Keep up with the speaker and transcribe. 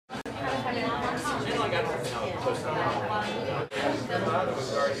Alright,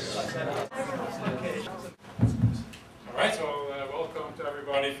 so welcome to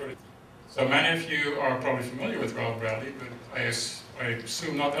everybody. So many of you are probably familiar with Ralph Bradley, but I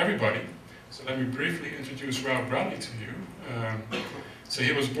assume not everybody. So let me briefly introduce Ralph Bradley to you. So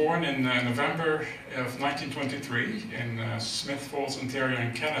he was born in November of 1923 in Smith Falls, Ontario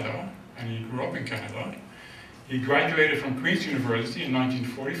in Canada, and he grew up in Canada. He graduated from Queen's University in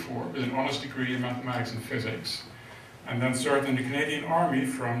 1944 with an honors degree in mathematics and physics, and then served in the Canadian Army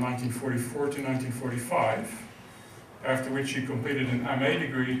from 1944 to 1945, after which he completed an MA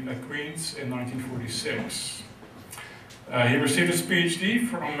degree at Queen's in 1946. He received his PhD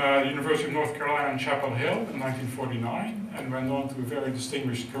from the University of North Carolina in Chapel Hill in 1949 and went on to a very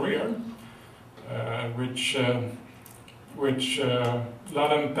distinguished career, which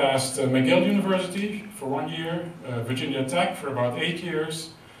led him past McGill University for 1 year, Virginia Tech for about 8 years,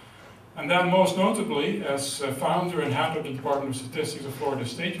 and then most notably as founder and head of the Department of Statistics of Florida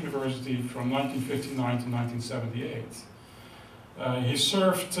State University from 1959 to 1978. He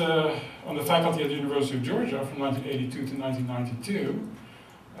served on the faculty at the University of Georgia from 1982 to 1992,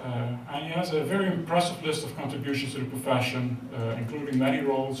 and he has a very impressive list of contributions to the profession, including many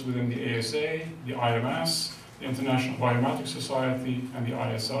roles within the ASA, the IMS, the International Biometric Society, and the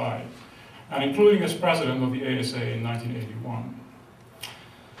ISI, and including as president of the ASA in 1981.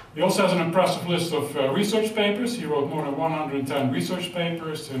 He also has an impressive list of research papers. He wrote more than 110 research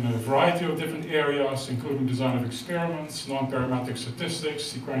papers in a variety of different areas, including design of experiments, non-parametric statistics,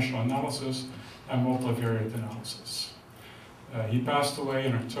 sequential analysis, and multivariate analysis. He passed away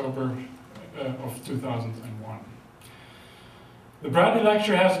in October of 2001. The Bradley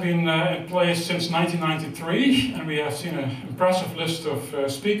Lecture has been in place since 1993, and we have seen an impressive list of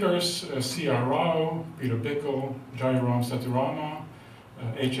speakers: C.R. Rao, Peter Bickel, Jairam Saturama,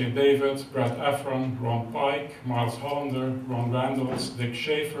 H.A. David, Brad Efron, Ron Pike, Miles Hollander, Ron Randalls, Dick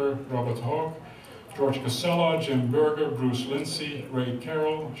Schaefer, Robert Hogg, George Casella, Jim Berger, Bruce Lindsay, Ray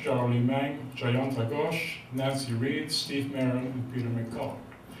Carroll, Charlie Meng, Jayanta Ghosh, Nancy Reed, Steve Marin, and Peter McCullough.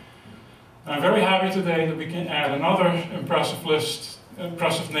 I'm very happy today that we can add another impressive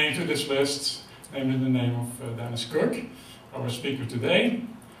name to this list, namely the name of Dennis Cook, our speaker today.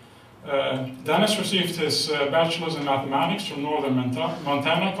 Dennis received his bachelor's in mathematics from Northern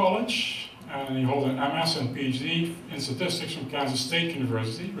Montana College, and he holds an MS and PhD in statistics from Kansas State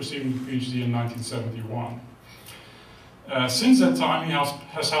University, receiving the PhD in 1971. Since that time, he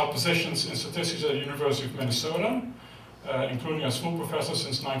has held positions in statistics at the University of Minnesota, including as full professor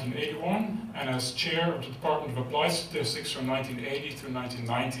since 1981, and as chair of the Department of Applied Statistics from 1980 through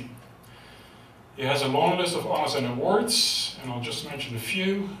 1990. He has a long list of honors and awards, and I'll just mention a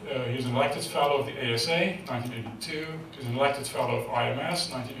few. He's an elected fellow of the ASA, 1982. He's an elected fellow of IMS,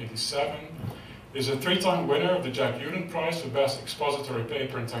 1987. He's a 3-time winner of the Jack Uden Prize for Best Expository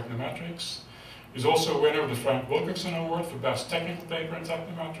Paper in Technometrics. He's also a winner of the Frank Wilcoxon Award for Best Technical Paper in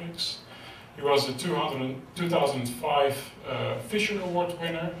Technometrics. He was the 2005 Fisher Award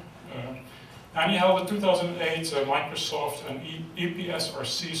winner. And he held a 2008 Microsoft and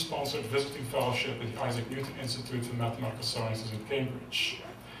EPSRC sponsored visiting fellowship at the Isaac Newton Institute for Mathematical Sciences in Cambridge.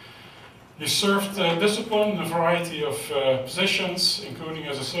 He served discipline in a variety of positions, including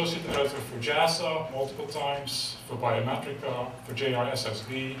as associate editor for JASA multiple times, for Biometrica, for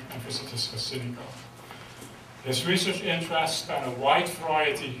JISSB, and for Statistica Sinica. His research interests span a wide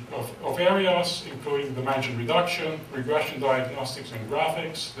variety of areas, including dimension reduction, regression diagnostics and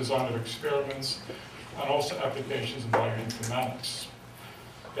graphics, design of experiments, and also applications in bioinformatics.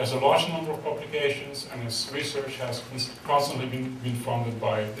 He has a large number of publications, and his research has constantly been funded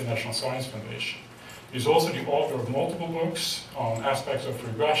by the National Science Foundation. He's also the author of multiple books on aspects of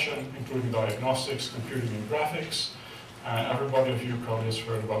regression, including diagnostics, computing, and graphics. And everybody of you probably has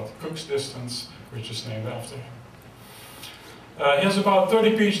heard about Cook's distance, which is named after him. He has about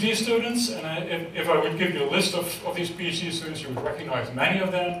 30 PhD students, and if I would give you a list of these PhD students, you would recognize many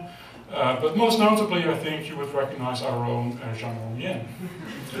of them. But most notably, I think you would recognize our own Zhang Yin.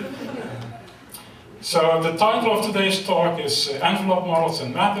 So the title of today's talk is Envelope Models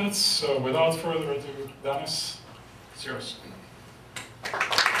and Methods. So without further ado, Dennis, it's yours.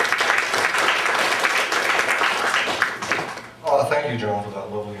 Thank you, John, for that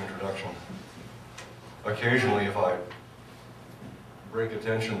lovely introduction. Occasionally, if I break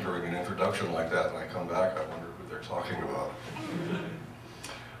attention during an introduction like that and I come back, I wonder who they're talking about.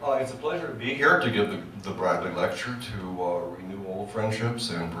 It's a pleasure to be here to give the Bradley Lecture, to renew old friendships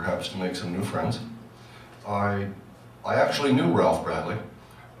and perhaps to make some new friends. I actually knew Ralph Bradley,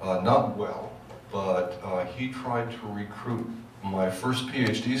 not well, but he tried to recruit my first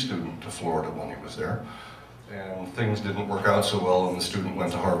PhD student to Florida when he was there, and things didn't work out so well and the student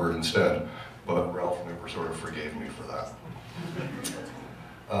went to Harvard instead, but Ralph never sort of forgave me for that.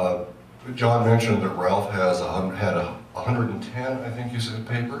 John mentioned that Ralph had 110, I think you said,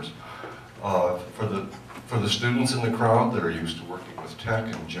 papers. For the students in the crowd that are used to working with tech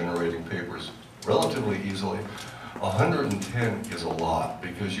and generating papers relatively easily, 110 is a lot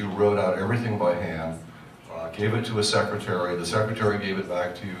because you wrote out everything by hand, gave it to a secretary, the secretary gave it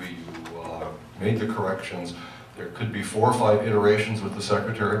back to you, you made the corrections. There could be 4 or 5 iterations with the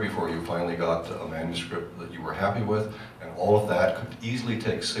secretary before you finally got a manuscript that you were happy with, and all of that could easily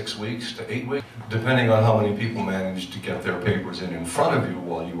take 6 weeks to 8 weeks, depending on how many people managed to get their papers in front of you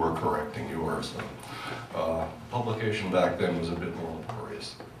while you were correcting yours. Publication back then was a bit more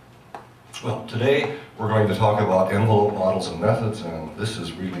laborious. Well, today we're going to talk about envelope models and methods, and this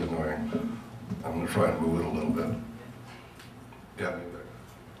is really annoying. I'm going to try and move it a little bit. Yeah, maybe.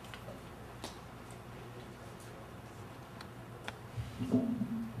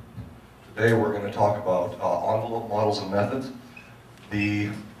 Today we're going to talk about envelope models and methods.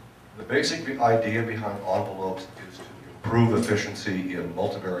 The basic idea behind envelopes is to improve efficiency in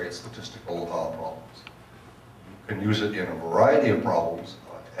multivariate statistical problems. You can use it in a variety of problems,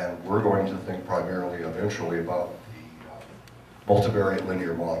 and we're going to think primarily eventually about the multivariate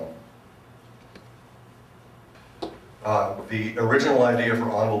linear model. The original idea for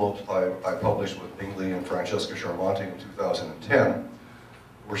envelopes I published with Bingley and Francesca Charmonti in 2010.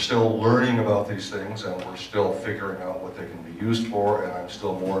 We're still learning about these things, and we're still figuring out what they can be used for, and I'm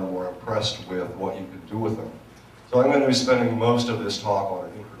still more and more impressed with what you can do with them. So I'm going to be spending most of this talk on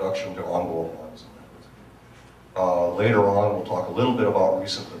an introduction to envelope models and methods. Later on, we'll talk a little bit about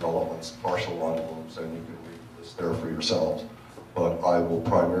recent developments, partial envelopes, and you can read this there for yourselves. But I will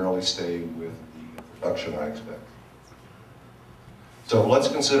primarily stay with the introduction I expect. So let's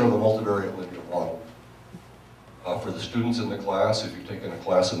consider the multivariate linear model. For the students in the class, if you've taken a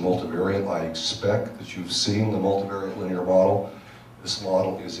class in multivariate, I expect that you've seen the multivariate linear model. This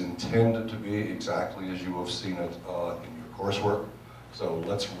model is intended to be exactly as you have seen it in your coursework. So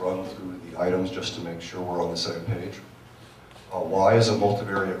let's run through the items just to make sure we're on the same page. Y is a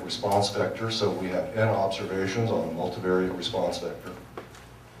multivariate response vector, so we have n observations on a multivariate response vector.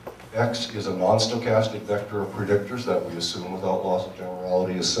 X is a non-stochastic vector of predictors that we assume without loss of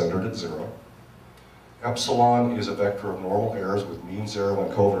generality is centered at 0. Epsilon is a vector of normal errors with mean zero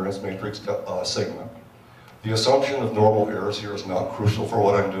and covariance matrix sigma. The assumption of normal errors here is not crucial for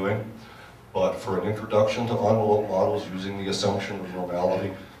what I'm doing, but for an introduction to envelope models using the assumption of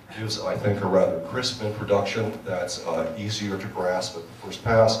normality gives, I think, a rather crisp introduction that's easier to grasp at the first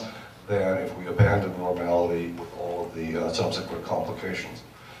pass than if we abandon normality with all of the subsequent complications.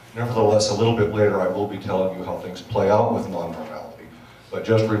 Nevertheless, a little bit later I will be telling you how things play out with non-normality. But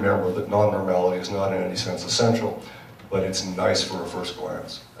just remember that non-normality is not in any sense essential, but it's nice for a first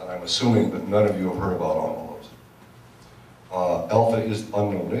glance. And I'm assuming that none of you have heard about envelopes. Alpha is the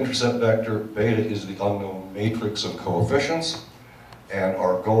unknown intercept vector, beta is the unknown matrix of coefficients, and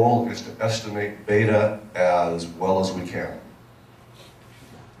our goal is to estimate beta as well as we can.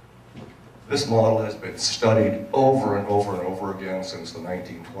 This model has been studied over and over and over again since the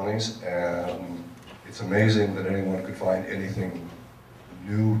 1920s, and it's amazing that anyone could find anything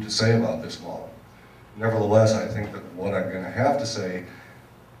new to say about this model. Nevertheless, I think that what I'm going to have to say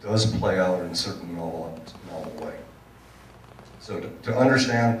does play out in a certain novel way. So to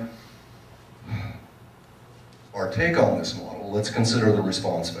understand our take on this model, let's consider the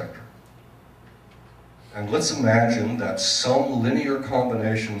response vector. And let's imagine that some linear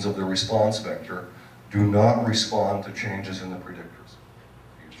combinations of the response vector do not respond to changes in the predictors.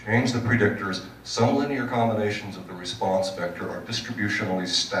 If you change the predictors, some linear combinations of the response vector are distributionally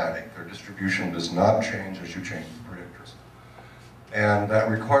static. Their distribution does not change as you change the predictors. And that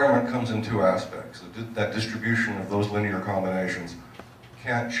requirement comes in 2 aspects. That distribution of those linear combinations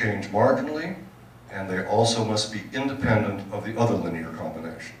can't change marginally, and they also must be independent of the other linear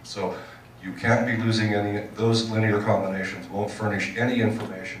combinations. So you can't be losing any, those linear combinations won't furnish any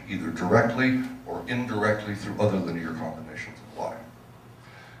information either directly or indirectly through other linear combinations of Y.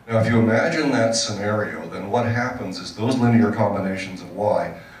 Now if you imagine that scenario, then what happens is those linear combinations of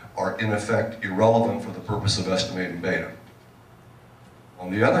Y are in effect irrelevant for the purpose of estimating beta. On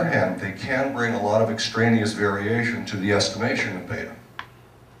the other hand, they can bring a lot of extraneous variation to the estimation of beta.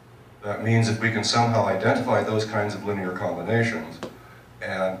 That means if we can somehow identify those kinds of linear combinations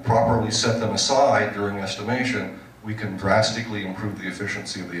and properly set them aside during estimation, we can drastically improve the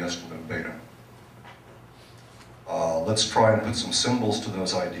efficiency of the estimate of beta. Let's try and put some symbols to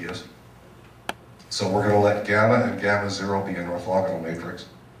those ideas. So we're going to let gamma and gamma 0 be an orthogonal matrix.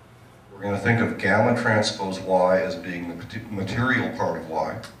 We're going to think of gamma transpose y as being the material part of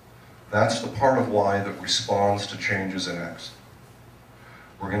y. That's the part of y that responds to changes in x.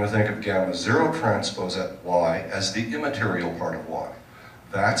 We're going to think of gamma 0 transpose at y as the immaterial part of y.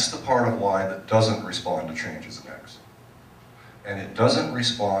 That's the part of y that doesn't respond to changes in x. And it doesn't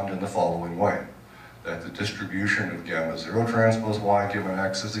respond in the following way, that the distribution of gamma 0 transpose y given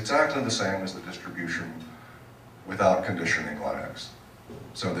x is exactly the same as the distribution without conditioning on x.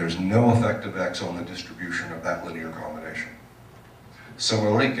 So there's no effect of x on the distribution of that linear combination.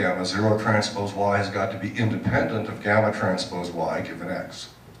 Similarly, gamma 0 transpose y has got to be independent of gamma transpose y given x.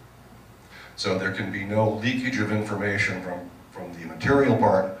 So there can be no leakage of information from the material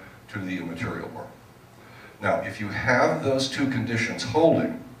part to the immaterial part. Now, if you have those two conditions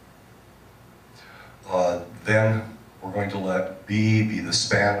holding, then we're going to let B be the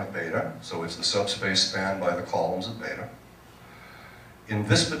span of beta, so it's the subspace spanned by the columns of beta. In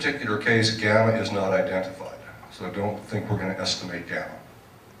this particular case, gamma is not identified, so don't think we're going to estimate gamma.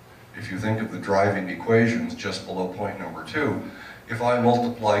 If you think of the driving equations just below point number 2, if I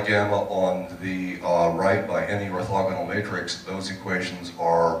multiply gamma on the right by any orthogonal matrix, those equations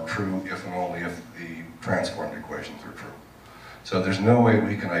are true if and only if the transformed equations are true. So there's no way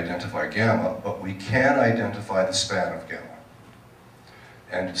we can identify gamma, but we can identify the span of gamma.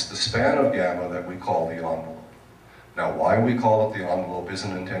 And it's the span of gamma that we call the envelope. Now, why we call it the envelope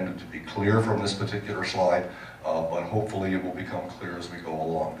isn't intended to be clear from this particular slide, but hopefully it will become clear as we go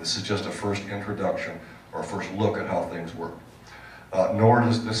along. This is just a first introduction or a first look at how things work. Nor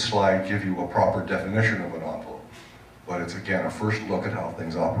does this slide give you a proper definition of an envelope, but it's again a first look at how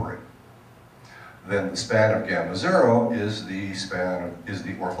things operate. Then the span of gamma 0 is the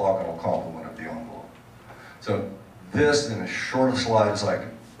orthogonal complement of the envelope. So this, in as short a slide as I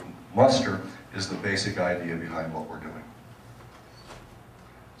can muster, is the basic idea behind what we're doing.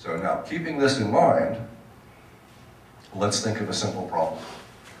 So now, keeping this in mind, let's think of a simple problem.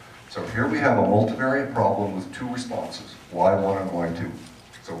 So here we have a multivariate problem with two responses, y1 and y2.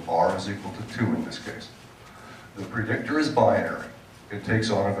 So r is equal to 2 in this case. The predictor is binary. It takes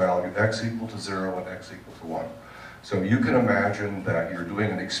on a value x equal to 0 and x equal to 1. So you can imagine that you're doing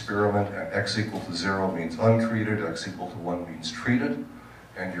an experiment and x equal to 0 means untreated, x equal to 1 means treated,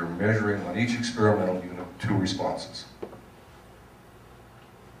 and you're measuring on each experimental unit two responses.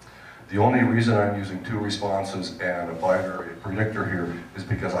 The only reason I'm using two responses and a binary predictor here is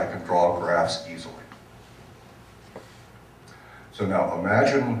because I can draw graphs easily. So now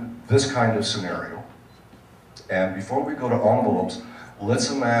imagine this kind of scenario. And before we go to envelopes,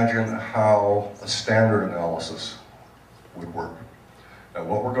 let's imagine how a standard analysis would work. Now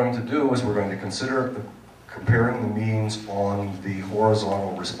what we're going to do is we're going to consider comparing the means on the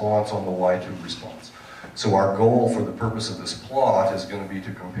horizontal response on the y2 response. So our goal for the purpose of this plot is going to be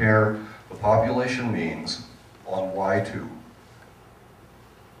to compare the population means on y2.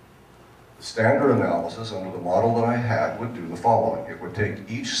 The standard analysis under the model that I had would do the following. It would take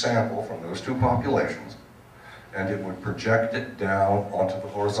each sample from those two populations and it would project it down onto the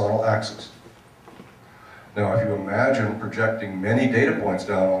horizontal axis. Now, if you imagine projecting many data points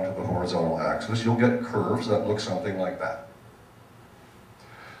down onto the horizontal axis, you'll get curves that look something like that.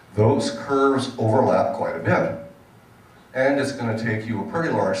 Those curves overlap quite a bit. And it's going to take you a pretty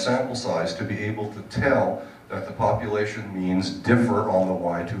large sample size to be able to tell that the population means differ on the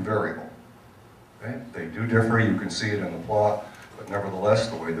y2 variable. Okay? They do differ, you can see it in the plot, but nevertheless,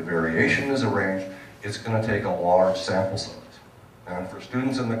 the way the variation is arranged, it's going to take a large sample size. And for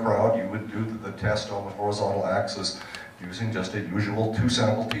students in the crowd, you would do the test on the horizontal axis using just a usual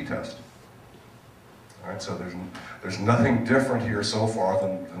two-sample t-test. All right, so there's nothing different here so far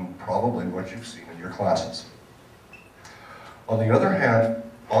than probably what you've seen in your classes. On the other hand,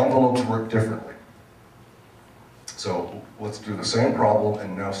 envelopes work differently. So let's do the same problem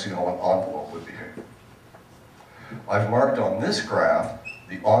and now see how an envelope would behave. I've marked on this graph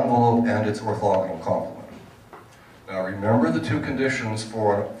the envelope and its orthogonal complement. Now remember the two conditions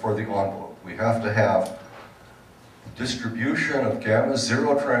for the envelope. We have to have the distribution of gamma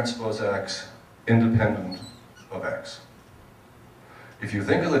 0 transpose x independent of x. If you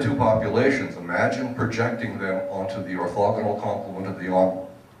think of the two populations, imagine projecting them onto the orthogonal complement of the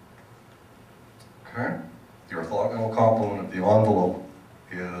envelope. Okay? The orthogonal complement of the envelope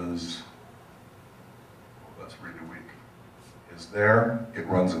is, well, that's really weak, is there. It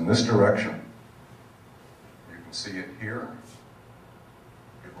runs in this direction. You can see it here.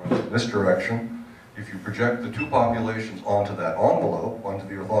 It runs in this direction. If you project the two populations onto that envelope, onto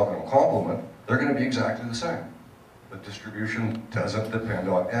the orthogonal complement, they're going to be exactly the same. The distribution doesn't depend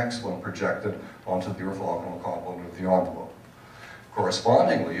on x when projected onto the orthogonal complement of the envelope.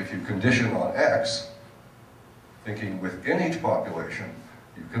 Correspondingly, if you condition on x, thinking within each population,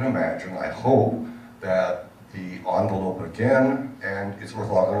 you can imagine, I hope, that the envelope again and its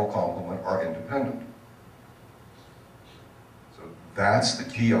orthogonal complement are independent. So that's the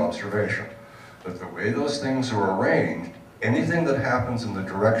key observation, that the way those things are arranged, anything that happens in the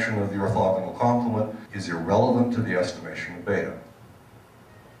direction of the orthogonal complement is irrelevant to the estimation of beta.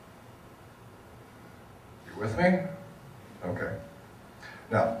 You with me? Okay.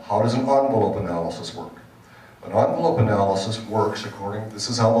 Now, how does an envelope analysis work? An envelope analysis works this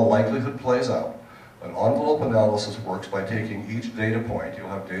is how the likelihood plays out. An envelope analysis works by taking each data point. You'll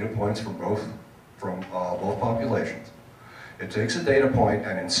have data points from both populations. It takes a data point,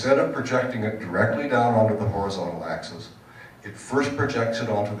 and instead of projecting it directly down onto the horizontal axis, it first projects it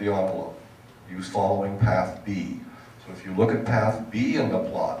onto the envelope, following path B. So if you look at path B in the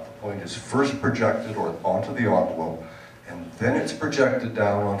plot, the point is first projected onto the envelope, and then it's projected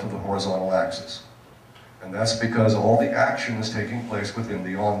down onto the horizontal axis. And that's because all the action is taking place within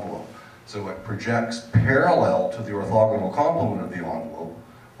the envelope. So it projects parallel to the orthogonal complement of the envelope,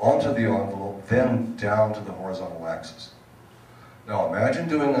 onto the envelope, then down to the horizontal axis. Now imagine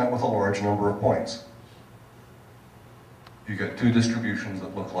doing that with a large number of points. You get two distributions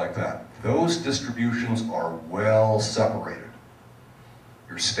that look like that. Those distributions are well separated.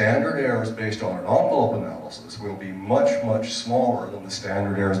 Your standard errors based on an envelope analysis will be much, much smaller than the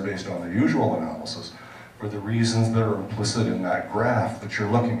standard errors based on the usual analysis for the reasons that are implicit in that graph that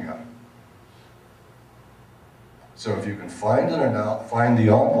you're looking at. So if you can find the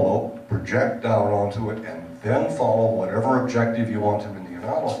envelope, project down onto it, and then follow whatever objective you want to in the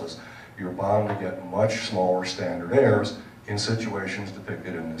analysis, you're bound to get much smaller standard errors in situations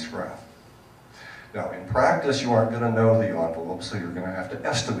depicted in this graph. Now, in practice, you aren't going to know the envelope, so you're going to have to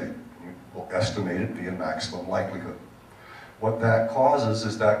estimate it. You will estimate it via maximum likelihood. What that causes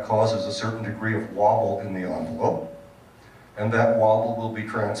is a certain degree of wobble in the envelope, and that wobble will be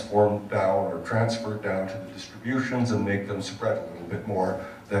transformed down or transferred down to the distributions and make them spread a little bit more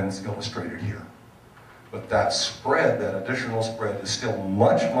than is illustrated here. But that spread, that additional spread, is still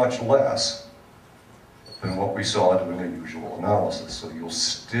much, much less than what we saw doing a usual analysis. So you'll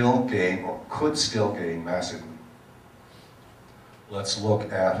still gain, or could still gain, massively. Let's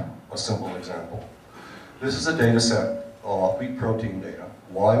look at a simple example. This is a data set of wheat protein data.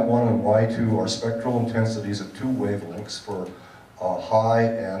 Y1 and Y2 are spectral intensities at two wavelengths for high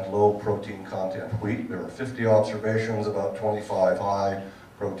and low protein content wheat. There are 50 observations, about 25 high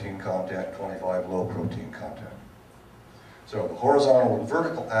protein content, 25 low protein content. So the horizontal and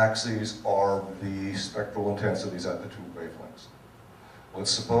vertical axes are the spectral intensities at the two wavelengths.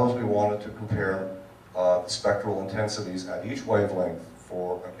 Let's suppose we wanted to compare the spectral intensities at each wavelength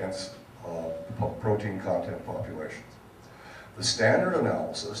against protein content populations. The standard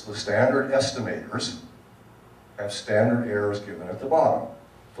analysis, the standard estimators, have standard errors given at the bottom.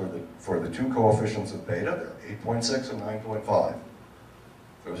 For the two coefficients of beta, they're 8.6 and 9.5.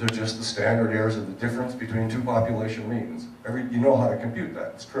 Those are just the standard errors of the difference between two population means. You know how to compute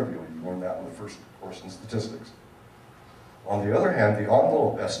that. It's trivial. You learned that in the first course in statistics. On the other hand, the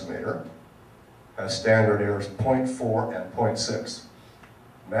envelope estimator has standard errors 0.4 and 0.6,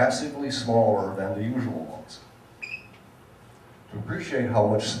 massively smaller than the usual ones. To appreciate how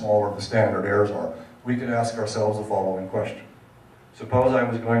much smaller the standard errors are, we could ask ourselves the following question. Suppose I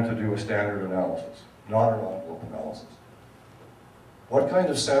was going to do a standard analysis, not an envelope analysis. What kind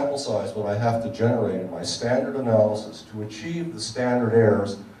of sample size would I have to generate in my standard analysis to achieve the standard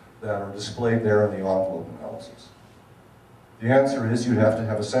errors that are displayed there in the envelope analysis? The answer is you'd have to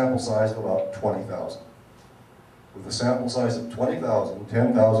have a sample size of about 20,000. With a sample size of 20,000,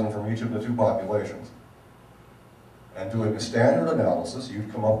 10,000 from each of the two populations, and doing a standard analysis,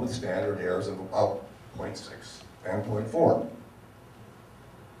 you'd come up with standard errors of about 0.6 and 0.4.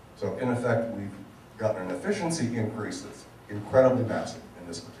 So in effect, we've got an efficiency increase that's incredibly massive in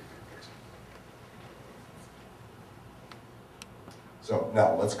this particular case. So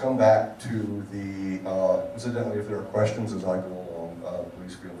now let's come back to the, incidentally, if there are questions as I go along,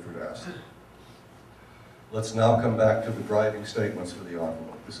 please feel free to ask. Let's now come back to the driving statements for the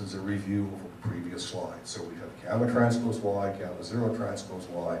envelope. This is a review of a previous slide. So we have gamma transpose Y, gamma 0 transpose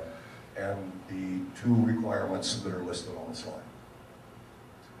Y, and the two requirements that are listed on the slide.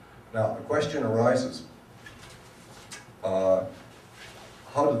 Now the question arises, how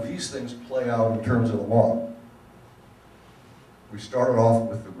do these things play out in terms of the model? We started off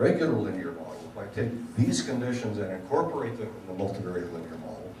with the regular linear model. If I take these conditions and incorporate them in the multivariate linear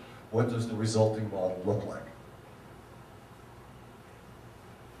model, what does the resulting model look like?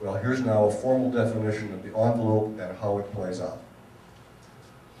 Well, here's now a formal definition of the envelope and how it plays out.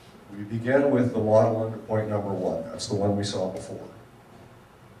 We begin with the model under point number 1. That's the one we saw before.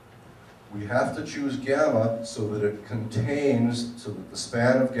 We have to choose gamma so that it contains, so that the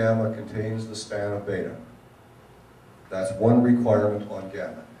span of gamma contains the span of beta. That's one requirement on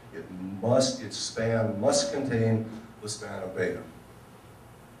gamma. Its span must contain the span of beta.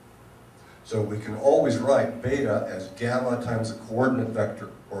 So we can always write beta as gamma times a coordinate vector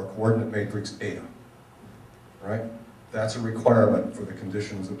or a coordinate matrix eta, right? That's a requirement for the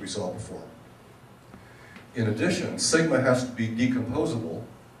conditions that we saw before. In addition, sigma has to be decomposable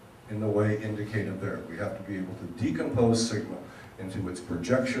in the way indicated there. We have to be able to decompose sigma into its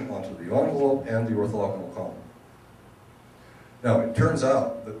projection onto the envelope and the orthogonal column. Now, it turns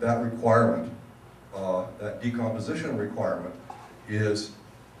out that that requirement, that decomposition requirement, is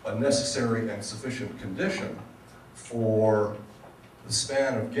a necessary and sufficient condition for the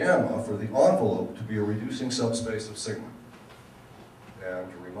span of gamma for the envelope to be a reducing subspace of sigma.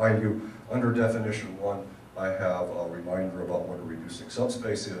 And to remind you, under definition 1, I have a reminder about what a reducing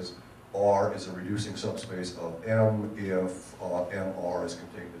subspace is. R is a reducing subspace of M if MR is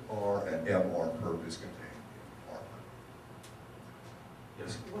contained in R and MR perp is contained in R.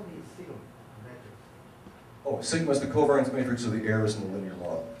 Yes? What is sigma matrix? Oh, sigma is the covariance matrix of the errors in the linear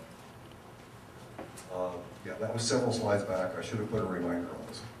model. Yeah, that was several slides back. I should have put a reminder on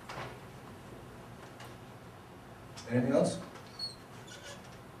this. Anything else?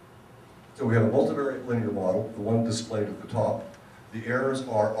 So we have a multivariate linear model, the one displayed at the top. The errors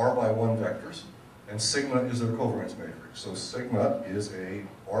are R by 1 vectors, and sigma is their covariance matrix. So sigma is a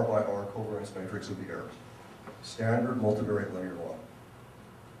R by R covariance matrix of the errors. Standard multivariate linear model.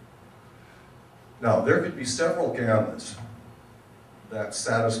 Now, there could be several gammas that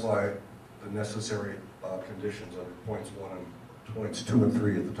satisfy the necessary conditions under points 1 and points 2 and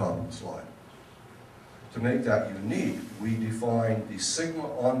 3 at the top of the slide. To make that unique, we define the sigma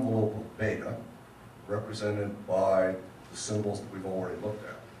envelope of beta, represented by the symbols that we've already looked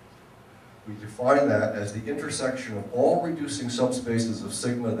at. We define that as the intersection of all reducing subspaces of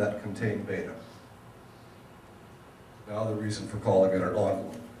sigma that contain beta. Now the reason for calling it an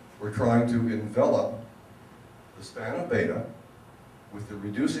envelope. We're trying to envelop the span of beta with the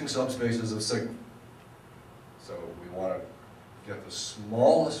reducing subspaces of sigma. So we want to get the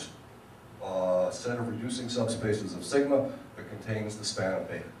smallest set of reducing subspaces of sigma that contains the span of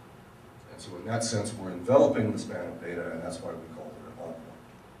beta. And so in that sense, we're enveloping the span of beta, and that's why we call it an envelope.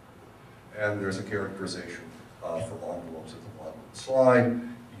 And there's a characterization for envelopes at the bottom of the slide.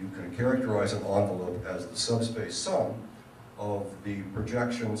 You can characterize an envelope as the subspace sum of the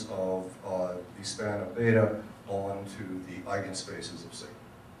projections of the span of beta onto the eigenspaces of sigma.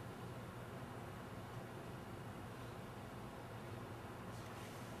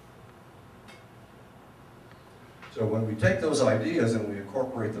 So when we take those ideas and we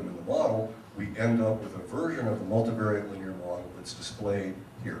incorporate them in the model, we end up with a version of the multivariate linear model that's displayed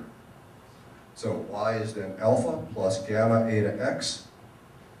here. So y is then alpha plus gamma eta x,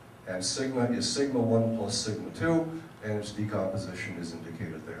 and sigma is sigma 1 plus sigma 2, and its decomposition is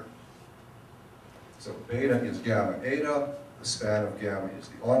indicated there. So beta is gamma eta, the span of gamma is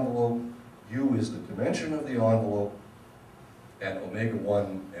the envelope, u is the dimension of the envelope, and omega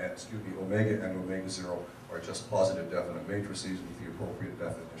and omega 0 are just positive definite matrices with the appropriate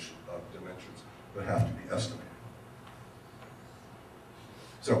definition of dimensions that have to be estimated.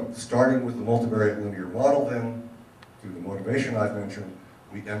 So, starting with the multivariate linear model then, through the motivation I've mentioned,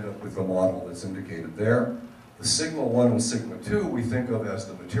 we end up with the model that's indicated there. The sigma 1 and sigma 2 we think of as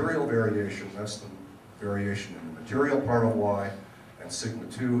the material variation, that's the variation in the material part of y, and sigma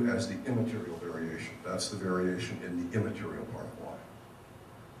 2 as the immaterial variation, that's the variation in the immaterial part of y.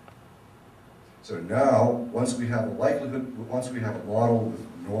 So now, once we have a model with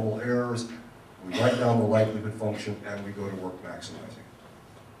normal errors, we write down the likelihood function and we go to work maximizing.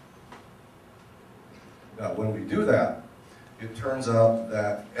 Now, when we do that, it turns out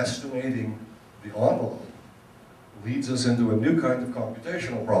that estimating the envelope leads us into a new kind of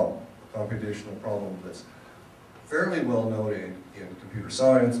computational problem, a computational problem that's fairly well known in computer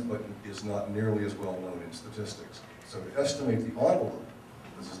science, but is not nearly as well known in statistics. So to estimate the envelope,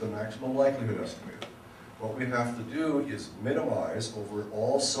 this is the maximum likelihood estimator. What we have to do is minimize over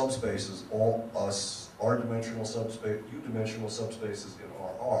all subspaces, all r-dimensional subspace, u-dimensional subspaces in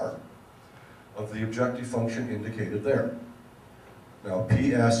RR of the objective function indicated there. Now,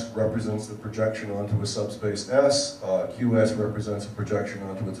 PS represents the projection onto a subspace S, QS represents a projection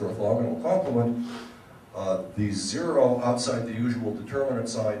onto its orthogonal complement. The 0 outside the usual determinant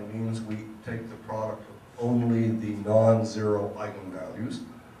sign means we take the product of only the non-zero eigenvalues.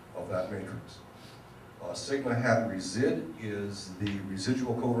 that matrix. Sigma hat resid is the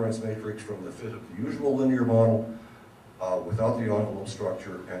residual covariance matrix from the fit of the usual linear model without the envelope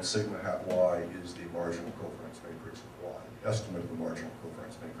structure, and sigma hat y is the marginal covariance matrix of y, the estimate of the marginal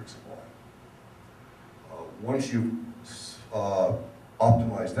covariance matrix of y. Once you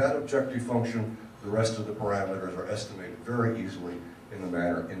optimize that objective function, the rest of the parameters are estimated very easily in the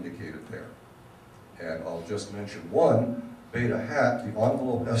manner indicated there. And I'll just mention one, beta hat, the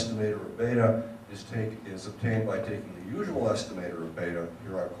envelope estimator of beta is obtained by taking the usual estimator of beta,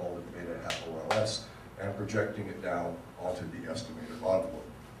 here I've called it beta hat OLS, and projecting it down onto the estimator envelope,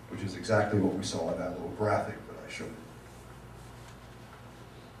 which is exactly what we saw in that little graphic that I showed you.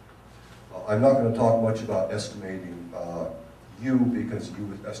 I'm not going to talk much about estimating U, because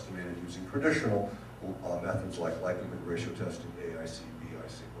U is estimated using traditional methods like likelihood ratio testing, AIC,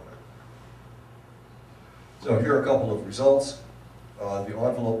 BIC, whatever. So here are a couple of results. The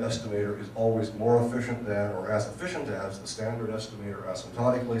envelope estimator is always more efficient than, or as efficient as, the standard estimator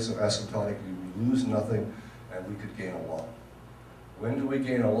asymptotically. So asymptotically, we lose nothing, and we could gain a lot. When do we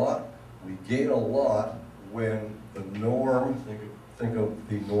gain a lot? We gain a lot when the norm, think of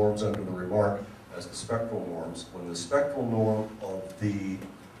the norms under the remark as the spectral norms, when the spectral norm of the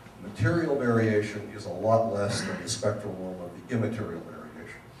material variation is a lot less than the spectral norm of the immaterial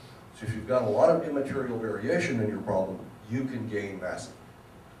variation. So if you've got a lot of immaterial variation in your problem, you can gain massively.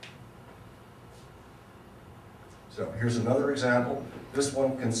 So here's another example. This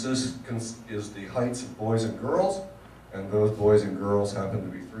one is the heights of boys and girls, and those boys and girls happen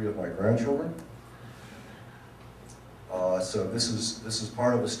to be 3 of my grandchildren. So this is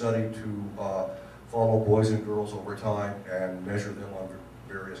part of a study to follow boys and girls over time and measure them on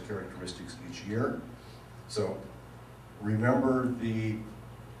various characteristics each year. So remember the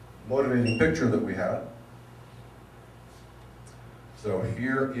motivating picture that we had. So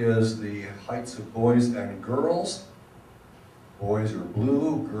here is the heights of boys and girls. Boys are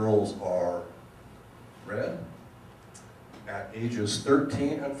blue, girls are red, at ages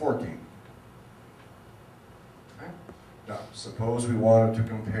 13 and 14. Okay. Now, suppose we wanted to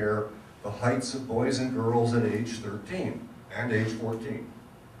compare the heights of boys and girls at age 13 and age 14.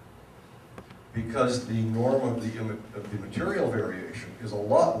 Because the norm of the material variation is a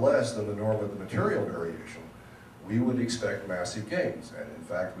lot less than the norm of the material variation, we would expect massive gains, and in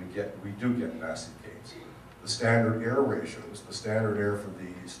fact we do get massive gains. The standard error ratios, the standard error for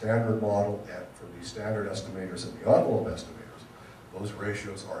the standard model and for the standard estimators and the envelope estimators, those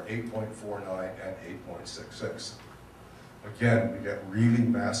ratios are 8.49 and 8.66. Again, we get really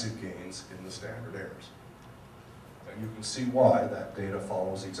massive gains in the standard errors. And you can see why that data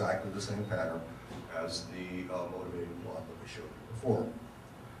follows exactly the same pattern as the motivating plot that we showed you before.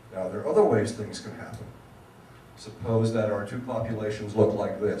 Now, there are other ways things can happen. Suppose that our two populations look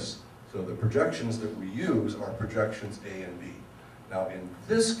like this. So the projections that we use are projections A and B. Now in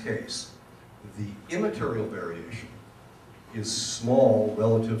this case, the immaterial variation is small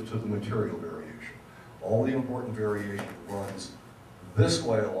relative to the material variation. All the important variation runs this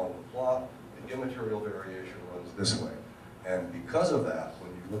way along the plot, the immaterial variation runs this way. And because of that,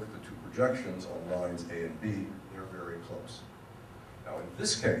 when you look at the two projections on lines A and B, they're very close. Now in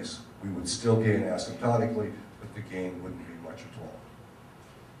this case, we would still gain asymptotically, but the gain wouldn't be much at all.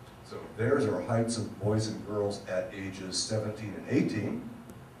 So there's our heights of boys and girls at ages 17 and 18.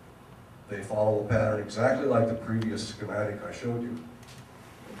 They follow a pattern exactly like the previous schematic I showed you.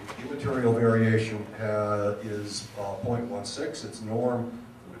 The immaterial variation is 0.16, its norm.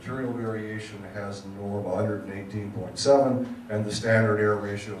 The material variation has norm 118.7, and the standard error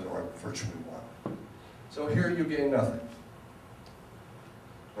ratios are virtually 1. So here you gain nothing.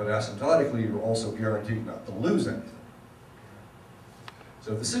 But asymptotically, you're also guaranteed not to lose anything.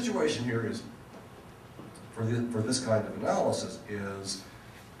 So the situation here is, for this kind of analysis, is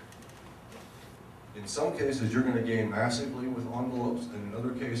in some cases you're going to gain massively with envelopes, and in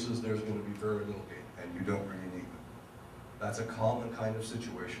other cases there's going to be very little gain, and you don't really need them. That's a common kind of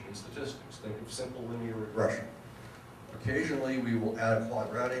situation in statistics. Think of simple linear regression. Occasionally we will add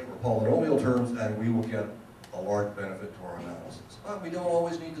quadratic or polynomial terms, and we will get a large benefit to our analysis. But we don't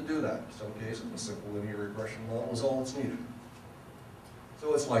always need to do that. In some cases, a simple linear regression model is all that's needed.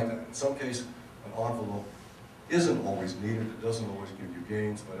 So it's like that. In some cases, an envelope isn't always needed. It doesn't always give you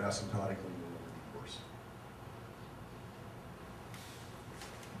gains, but asymptotically, you'll never be worse.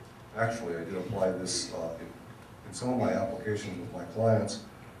 Actually, I did apply this in some of my applications with my clients.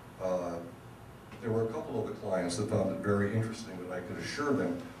 There were a couple of the clients that found it very interesting that I could assure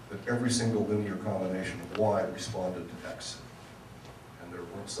them that every single linear combination of y responded to x. And there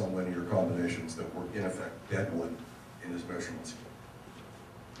weren't some linear combinations that were, in effect, deadwood in his measurements.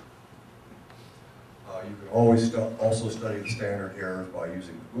 You can always also study the standard errors by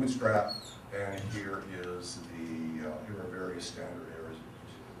using the bootstrap, and here is here are various standard errors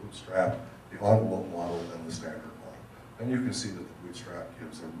using the bootstrap, the envelope model, and the standard model. And you can see that the bootstrap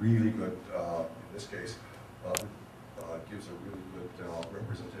gives a really good, in this case, gives a really good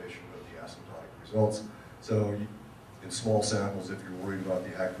representation of the asymptotic results. So in small samples, if you're worried about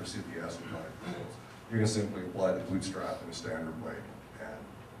the accuracy of the asymptotic results, you can simply apply the bootstrap in a standard way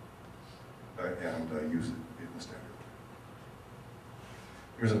and use it in the standard way.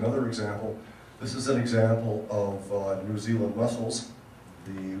 Here's another example. This is an example of New Zealand mussels.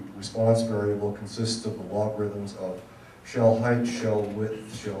 The response variable consists of the logarithms of shell height, shell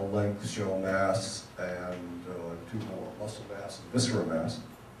width, shell length, shell mass, and two more, muscle mass and viscera mass.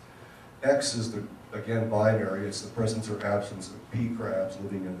 X is again binary. It's the presence or absence of pea crabs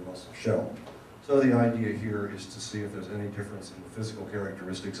living in the mussel shell. So the idea here is to see if there's any difference in the physical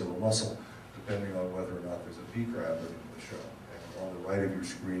characteristics of a mussel depending on whether or not there's a pea crab living in the shell. And on the right of your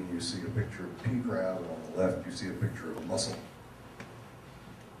screen you see a picture of a pea crab, and on the left you see a picture of a mussel.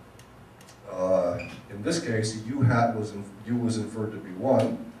 In this case, U was inferred to be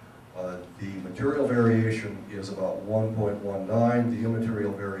 1. The material variation is about 1.19. The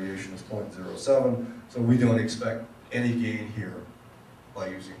immaterial variation is 0.07. So we don't expect any gain here by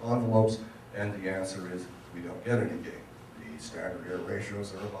using envelopes, and the answer is we don't get any gain. The standard error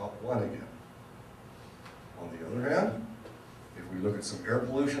ratios are about 1 again. On the other hand, if we look at some air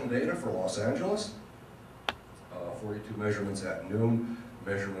pollution data for Los Angeles, 42 measurements at noon,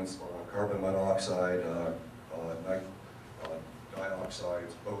 measurements on carbon monoxide,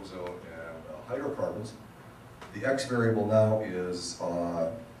 dioxides, ozone, and hydrocarbons. The X variable now is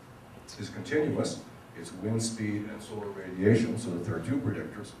continuous. It's wind speed and solar radiation, so that there are two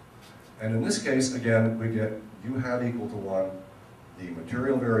predictors. And in this case, again, we get U hat equal to 1. The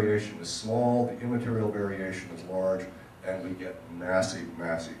material variation is small, the immaterial variation is large, and we get massive,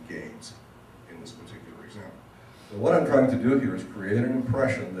 massive gains in this particular example. So what I'm trying to do here is create an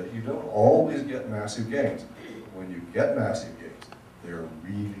impression that you don't always get massive gains. When you get massive gains, they're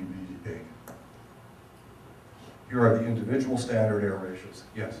really, really big. Here are the individual standard error ratios.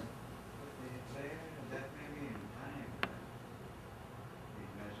 Yes? That may be in time. The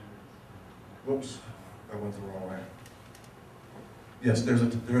measurements. Whoops, I went the wrong way. Yes, there's a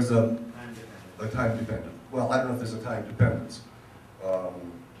time dependent. Well, I don't know if there's a time dependence.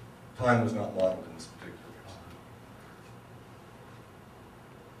 Time was not modeled in this particular case.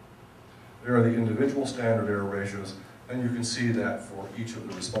 There are the individual standard error ratios, and you can see that for each of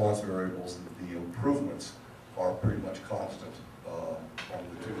the response variables, the improvements are pretty much constant on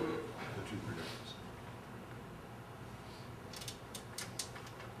the two predictors.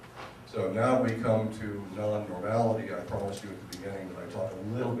 So now we come to non-normality. I promised you at the beginning that I talk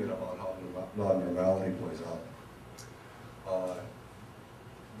a little bit about how non-normality plays out.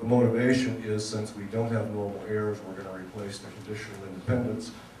 The motivation is, since we don't have normal errors, we're going to replace the conditional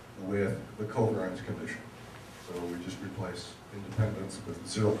independence with the covariance condition. So we just replace independence with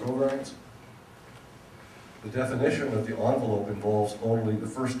zero covariance. The definition of the envelope involves only the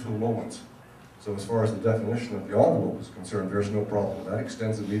first two moments. So as far as the definition of the envelope is concerned, there's no problem. That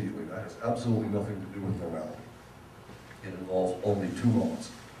extends immediately. That has absolutely nothing to do with normality. It involves only 2 moments.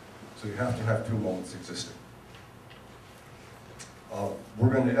 So you have to have 2 moments existing.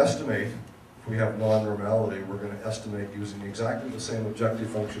 We're going to estimate, if we have non-normality, we're going to estimate using exactly the same objective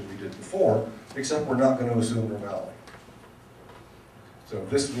function we did before, except we're not going to assume normality. So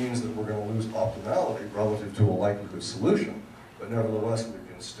this means that we're going to lose optimality relative to a likelihood solution, but nevertheless we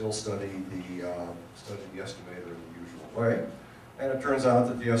can still study the estimator in the usual way. And it turns out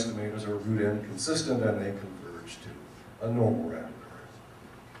that the estimators are root n consistent and they converge to a normal random error.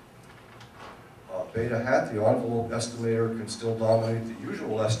 Beta hat, the envelope estimator, can still dominate the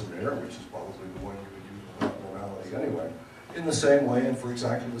usual estimator, which is probably the one you would use without normality anyway, in the same way and for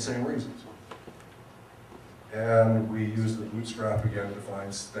exactly the same reasons. And we use the bootstrap again to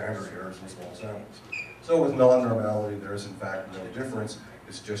find standard errors in small samples. So with non-normality, there's in fact no difference.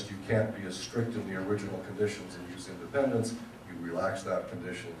 It's just you can't be as strict in the original conditions and use independence. You relax that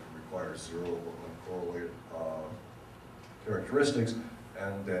condition, it requires 0 or uncorrelated characteristics,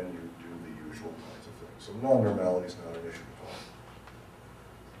 and then you do the usual kinds of things. So non-normality is not an issue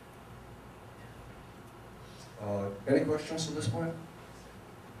at all. Any questions to this point?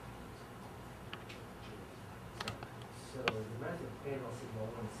 So you mentioned N of sigma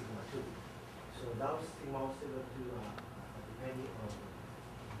 1 and sigma 2. So those sigma 1 sigma 2 are depending on the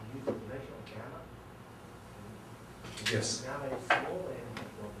use of the ratio of gamma. Yes. Gamma is small and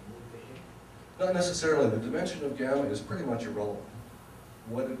for the motivation. Not necessarily. The dimension of gamma is pretty much irrelevant.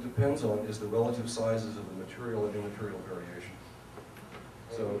 what it depends on is the relative sizes of the material and immaterial variation.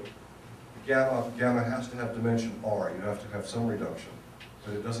 So gamma has to have dimension R. You have to have some reduction.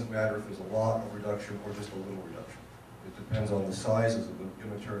 But it doesn't matter if there's a lot of reduction or just a little reduction. It depends on the sizes of the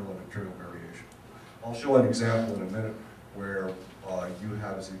immaterial and material variation. I'll show an example in a minute where U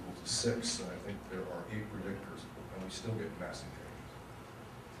hat is equal to 6, and I think there are 8 predictors, and we still get massive changes.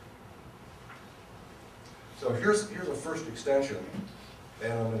 So here's a first extension,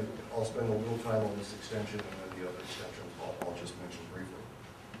 and I'll spend a little time on this extension, and then the other extensions I'll just mention briefly.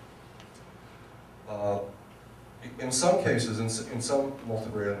 In some cases, in some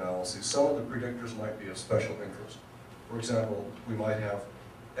multivariate analyses, some of the predictors might be of special interest. For example, we might have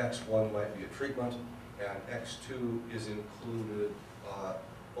x1 might be a treatment, and x2 is included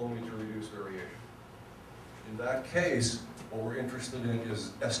only to reduce variation. In that case, what we're interested in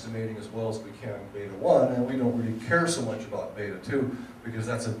is estimating as well as we can beta 1, and we don't really care so much about beta 2 because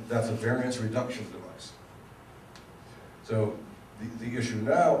that's a variance reduction device. So the issue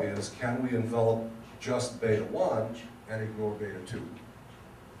now is, can we envelop just beta 1 and ignore beta 2?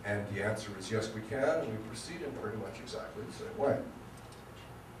 And the answer is yes, we can, and we proceed in pretty much exactly the same way.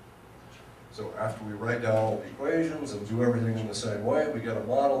 So after we write down all the equations and do everything in the same way, we get a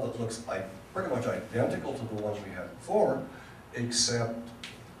model that looks pretty much identical to the one we had before, except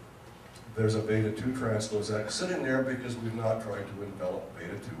there's a beta 2 transpose X sitting there because we've not tried to envelop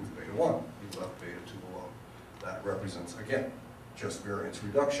beta 2 with beta 1. We left beta 2 alone. That represents, again, just variance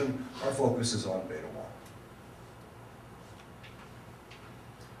reduction. Our focus is on beta 1.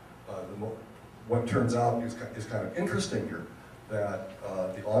 What turns out is kind of interesting here, that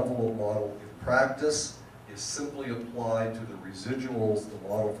the envelope model in practice is simply applied to the residuals, the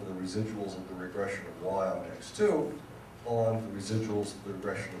model for the residuals of the regression of y on x2 on the residuals of the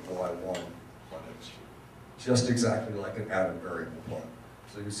regression of y1 on x2. Just exactly like an added variable plot.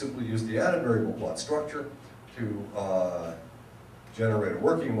 So you simply use the added variable plot structure to generate a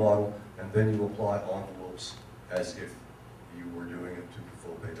working model, and then you apply envelopes as if you were doing it to the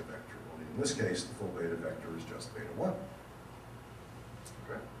full beta vector. Only in this case, the full beta vector is just beta 1.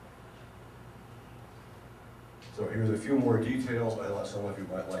 Okay. So here's a few more details. Some of you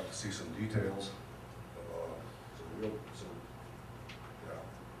might like to see some details. Yeah.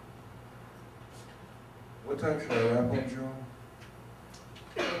 What time should I wrap up, John?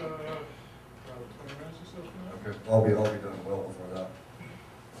 About 20 minutes or so from now. Okay, I'll be done well before that.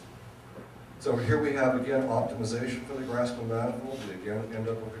 So here we have, again, optimization for the Grassmann manifold. We again end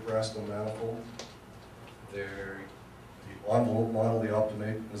up with the Grassmann manifold. There, the envelope model, the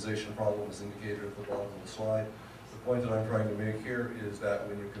optimization problem is indicated at the bottom of the slide. The point that I'm trying to make here is that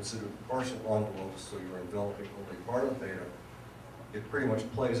when you consider the partial envelopes, so you're enveloping only part of beta, it pretty much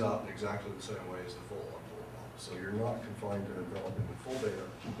plays out in exactly the same way as the full envelope model. So you're not confined to enveloping the full beta,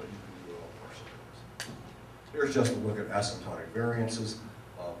 but you can do it all partial betas. Here's just a look at asymptotic variances.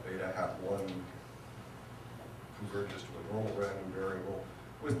 Beta hat 1 converges to a normal random variable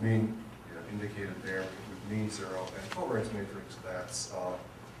with mean indicated there with mean 0 and covariance matrix that's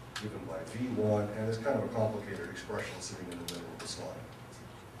given by V1, and it's kind of a complicated expression sitting in the middle of the slide.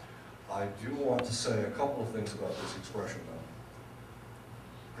 I do want to say a couple of things about this expression though,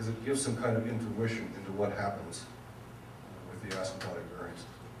 because it gives some kind of intuition into what happens with the asymptotic variance.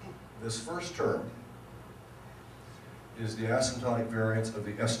 This first term is the asymptotic variance of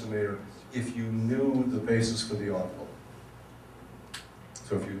the estimator if you knew the basis for the envelope.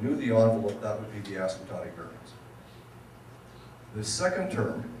 So if you knew the envelope, that would be the asymptotic variance. The second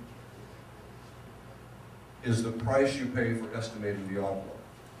term is the price you pay for estimating the envelope.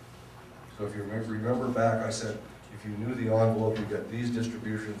 So if you remember back, I said if you knew the envelope, you get these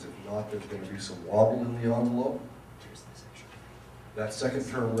distributions. If not, there's going to be some wobble in the envelope. That second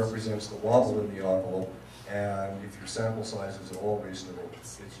term represents the wobble in the envelope. And if your sample size is at all reasonable,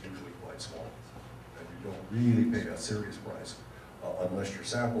 it's usually quite small. And you don't really pay a serious price unless your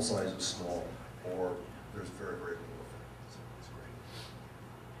sample size is small or there's very, very little effect. So it's great.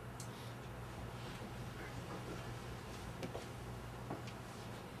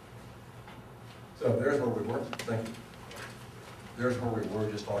 So there's where we were. Thank you. There's where we were,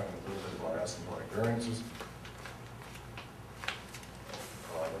 just talking a little bit about asymptotic variances.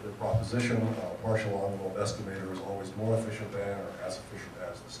 The proposition, partial envelope estimator is always more efficient than or as efficient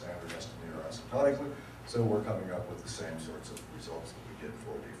as the standard estimator asymptotically, so we're coming up with the same sorts of results that we did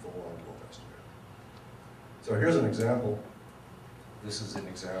for the full envelope estimator. So here's an example. This is an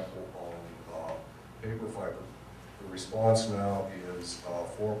example on paper fiber. The response now is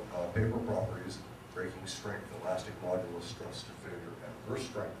for paper properties, breaking strength, elastic modulus, stress to failure, and burst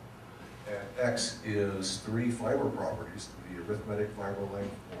strength. And X is 3 fiber properties, the arithmetic fiber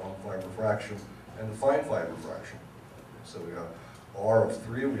length, long fiber fraction, and the fine fiber fraction. So we have R of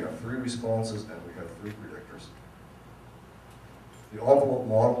 3, we have 3 responses, and we have 3 predictors. The envelope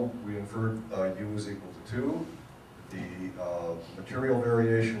model, we inferred U is equal to 2. The material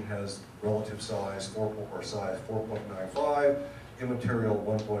variation has relative size, size 4.95, immaterial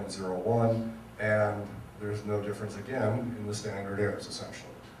 1.01, and there's no difference again in the standard errors, essentially.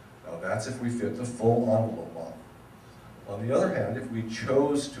 Now that's if we fit the full envelope model. On the other hand, if we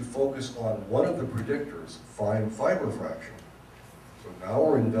chose to focus on one of the predictors, fine fiber fraction, so now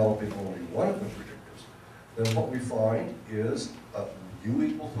we're enveloping only one of the predictors, then what we find is U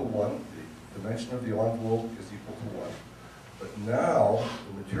equal to 1, the dimension of the envelope is equal to 1. But now,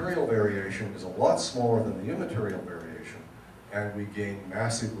 the material variation is a lot smaller than the immaterial variation, and we gain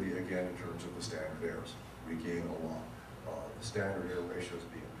massively again in terms of the standard errors. We gain a lot. The standard error ratios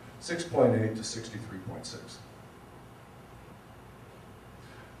being 6.8 to 63.6.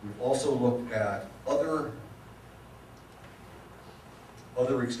 We've also looked at other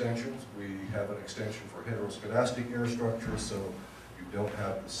extensions. We have an extension for heteroscedastic error structures, so you don't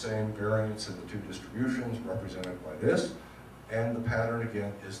have the same variance in the 2 distributions represented by this, and the pattern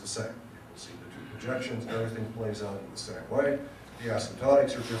again is the same. You can see the 2 projections, everything plays out in the same way. The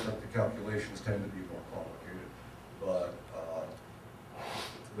asymptotics are different, the calculations tend to be more complicated, but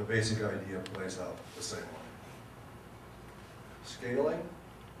the basic idea plays out the same way. Scaling.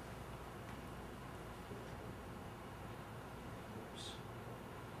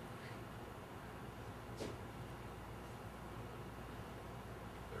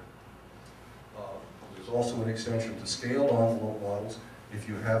 There's also an extension to scaled envelope models. If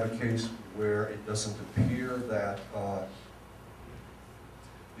you have a case where it doesn't appear that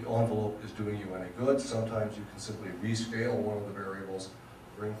the envelope is doing you any good, sometimes you can simply rescale one of the variables,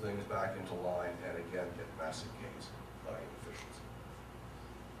 bring things back into line, and again get massive gains in efficiency.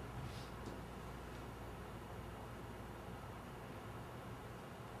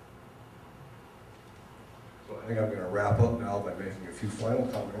 So I think I'm going to wrap up now by making a few final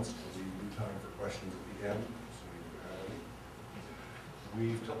comments. We'll leave time for questions at the end, assuming you have any.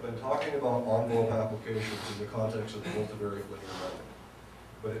 We've been talking about envelope applications in the context of the multivariate linear method.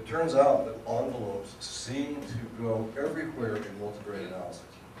 But it turns out that envelopes seem to go everywhere in multivariate analysis.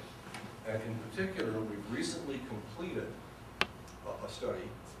 And in particular, we've recently completed a study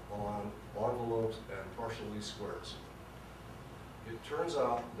on envelopes and partial least squares. It turns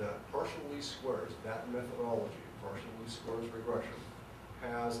out that partial least squares, that methodology, partial least squares regression,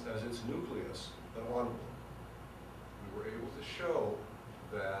 has as its nucleus an envelope. We were able to show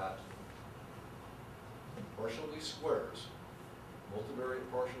that partial least squares, multivariate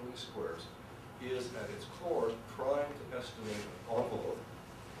partial least squares, is at its core trying to estimate an envelope.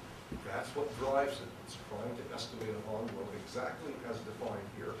 That's what drives it. It's trying to estimate an envelope exactly as defined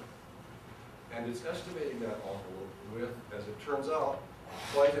here. And it's estimating that envelope with, as it turns out,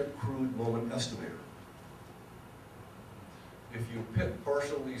 quite a crude moment estimator. If you pit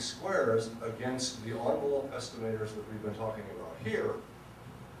partial least squares against the envelope estimators that we've been talking about here,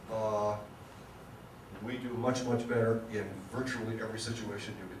 we do much, much better in virtually every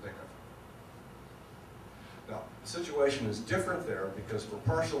situation you could think of. Now, the situation is different there because for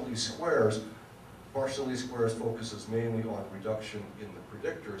partial least squares focuses mainly on reduction in the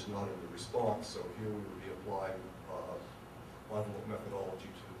predictors, not in the response. So here we would be applying envelope methodology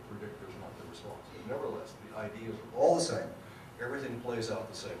to the predictors, not the response. But nevertheless, the ideas are all the same. Everything plays out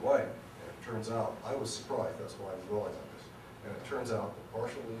the same way. And it turns out, I was surprised, that's why I'm dwelling on this. And it turns out that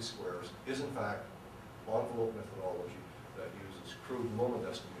partial least squares is in fact envelope methodology that uses crude moment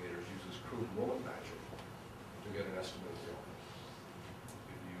estimators, uses crude moment matching to get an estimate of the envelope.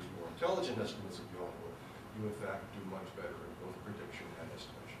 If you use more intelligent estimates of the envelope, you in fact do much better in both prediction and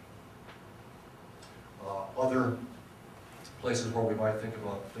estimation. Other places where we might think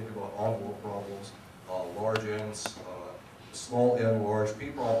about envelope problems, large n's, small n, large p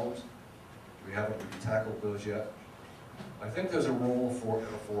problems. We haven't really tackled those yet. I think there's a role for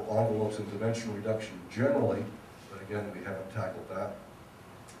envelopes in dimension reduction generally, but again, we haven't tackled that.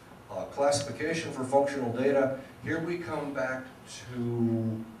 Classification for functional data. Here we come back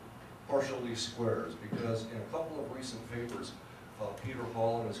to partial least squares, because in a couple of recent papers, Peter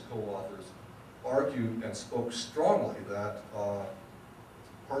Hall and his co-authors argued and spoke strongly that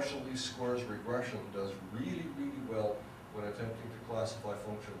partial least squares regression does really, really well when attempting to classify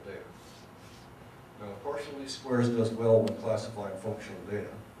functional data. Now, partial least squares does well when classifying functional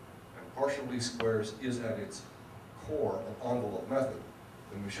data, and partial least squares is at its core an envelope method,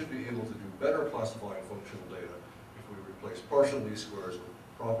 then we should be able to do better classifying functional data if we replace partial least squares with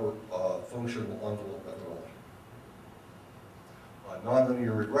proper functional envelope methodology.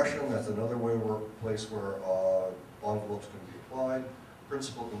 Nonlinear regression, that's another place where envelopes can be applied.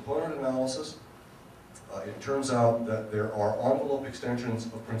 Principal component analysis, it turns out that there are envelope extensions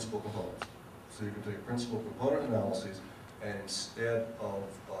of principal components. So you can take principal component analyses, and instead of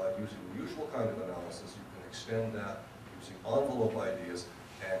using the usual kind of analysis, you can extend that using envelope ideas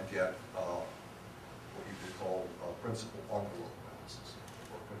and get what you could call principal envelope analysis,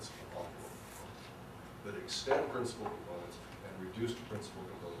 or principal envelope components, that extend principal components and reduce principal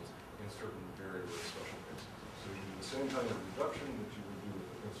components in certain very, very special cases. So you do the same kind of reduction that you would do with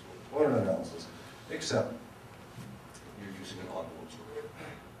the principal component analysis, except you're using an envelope story.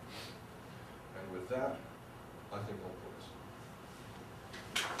 And with that, I think I'll close.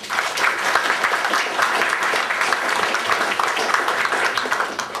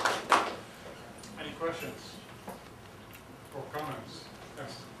 Any questions or comments?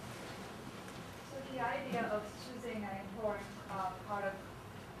 Yes. So the idea of choosing an important part of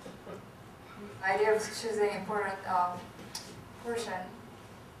portion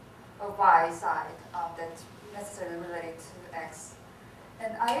of y side that's necessarily related to x,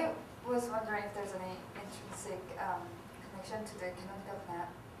 and I was wondering if there's any intrinsic connection to the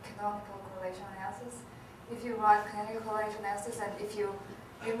canonical correlation analysis. If you run canonical correlation analysis and if you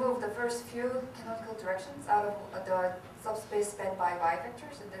remove the first few canonical directions out of the subspace spanned by y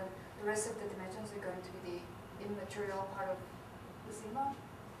vectors, and then the rest of the dimensions are going to be the immaterial part of the sigma.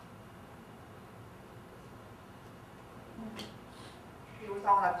 You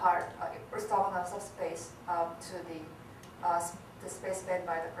orthogonal part, orthogonal subspace to the space spanned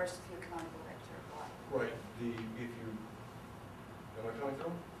by the first few canonical vector y. Right. Am I coming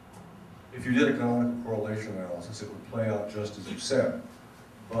through? If you did a canonical correlation analysis, it would play out just as you said,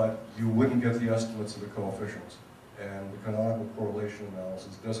 but you wouldn't get the estimates of the coefficients. And the canonical correlation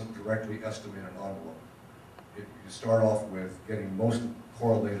analysis doesn't directly estimate an envelope. You start off with getting most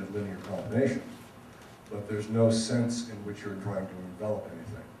correlated linear combinations, but there's no sense in which you're trying to envelop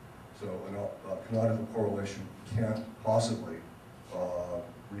anything. So a canonical correlation can't possibly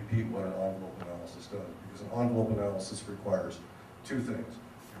repeat what an envelope analysis does, because an envelope analysis requires two things.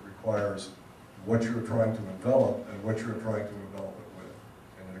 It requires what you're trying to envelop and what you're trying to envelop it with.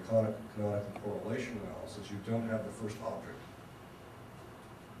 And in a canonical correlation analysis, you don't have the first object.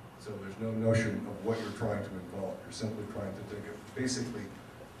 So there's no notion of what you're trying to envelop. You're simply trying to take basically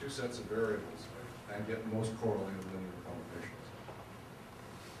two sets of variables and get most correlated linear combinations.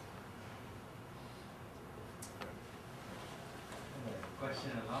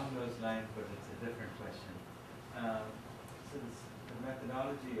 Question along those lines, but it's a different question. Since the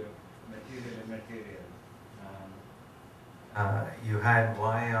methodology of material and material, you had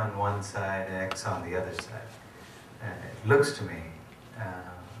y on one side, x on the other side. It looks to me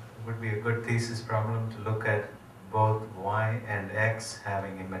would be a good thesis problem to look at both y and x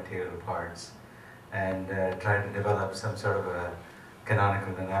having immaterial parts and try to develop some sort of a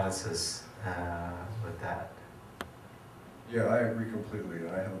canonical analysis with that. Yeah, I agree completely, and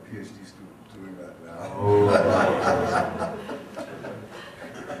I have a PhD student doing that now. Oh.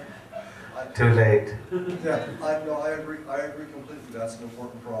 Too late. Yeah, I agree completely. That's an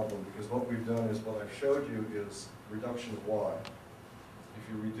important problem, because what we've done is, what I've showed you is reduction of y. If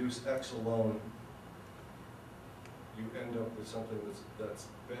you reduce x alone, you end up with something that's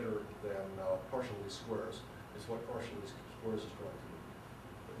better than partially squares. It's what partially squares is trying to do.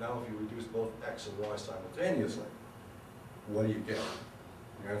 But now if you reduce both x and y simultaneously, what do you get?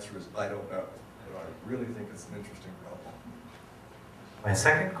 The answer is, I don't know. But I really think it's an interesting problem. My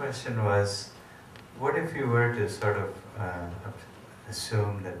second question was, what if you were to sort of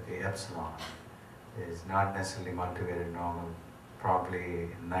assume that the epsilon is not necessarily multivariate normal, probably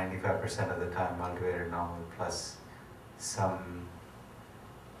 95% of the time multivariate normal plus some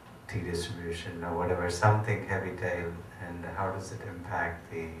t distribution or whatever, something heavy tail, and how does it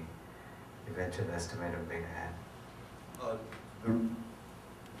impact the eventual estimate of beta n?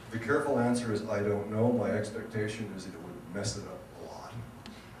 The careful answer is, I don't know. My expectation is that it would mess it up a lot.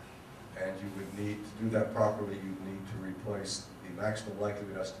 And you would need to do that properly. You'd need to replace the maximum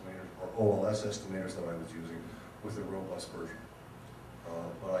likelihood estimators, or OLS estimators that I was using, with a robust version.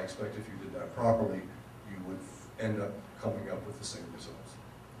 But I expect if you did that properly, you would end up coming up with the same results.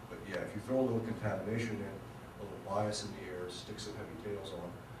 But yeah, if you throw a little contamination in, a little bias in the air, stick some heavy tails on,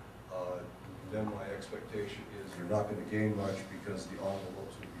 then my expectation is you're not going to gain much, because the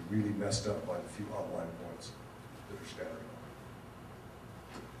envelopes would be really messed up by the few outline points that are scattered on.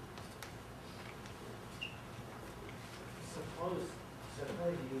 Suppose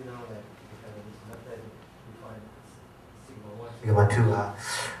you know that because of this method you find sigma 1 sigma 2 are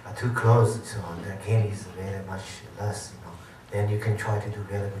too close, so the gain is very much less, you know. Then you can try to do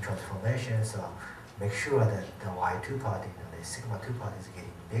variable transformation, so make sure that the Y2 part, you know, the sigma 2 part is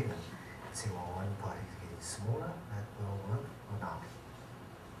getting bigger, sigma 1 part is getting smaller. That will work or not?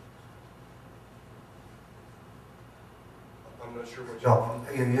 I'm not sure what No,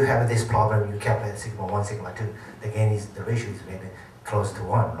 you have this problem, you calculate sigma 1, sigma 2, the gain is, the ratio is very close to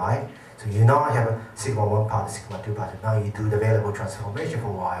 1, right? So you now have a sigma 1 part, sigma 2 part, now you do the variable transformation for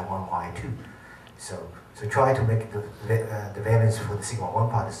Y1, Y2. So try to make the variance for the sigma 1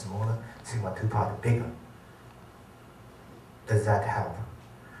 part smaller, sigma 2 part bigger. Does that help?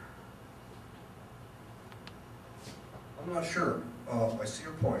 I'm not sure. I see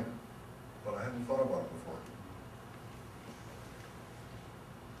your point, but I hadn't thought about it before.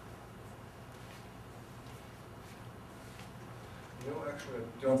 You know, actually,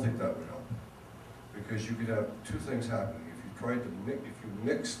 I don't think that would help, because you could have two things happening. If you tried to if you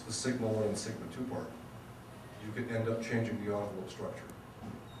mix the sigma 1 and sigma 2 part, you could end up changing the envelope structure.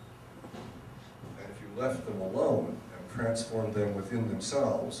 And if you left them alone and transformed them within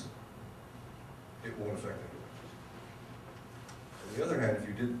themselves, it won't affect anything. On the other hand, if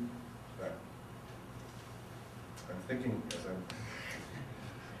you did that, I'm thinking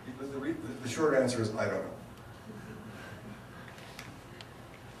as the short answer is I don't know.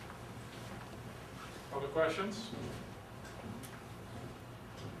 Other questions?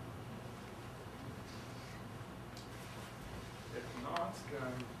 If not,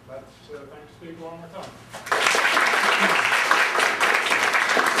 then let's thank the speaker one more time.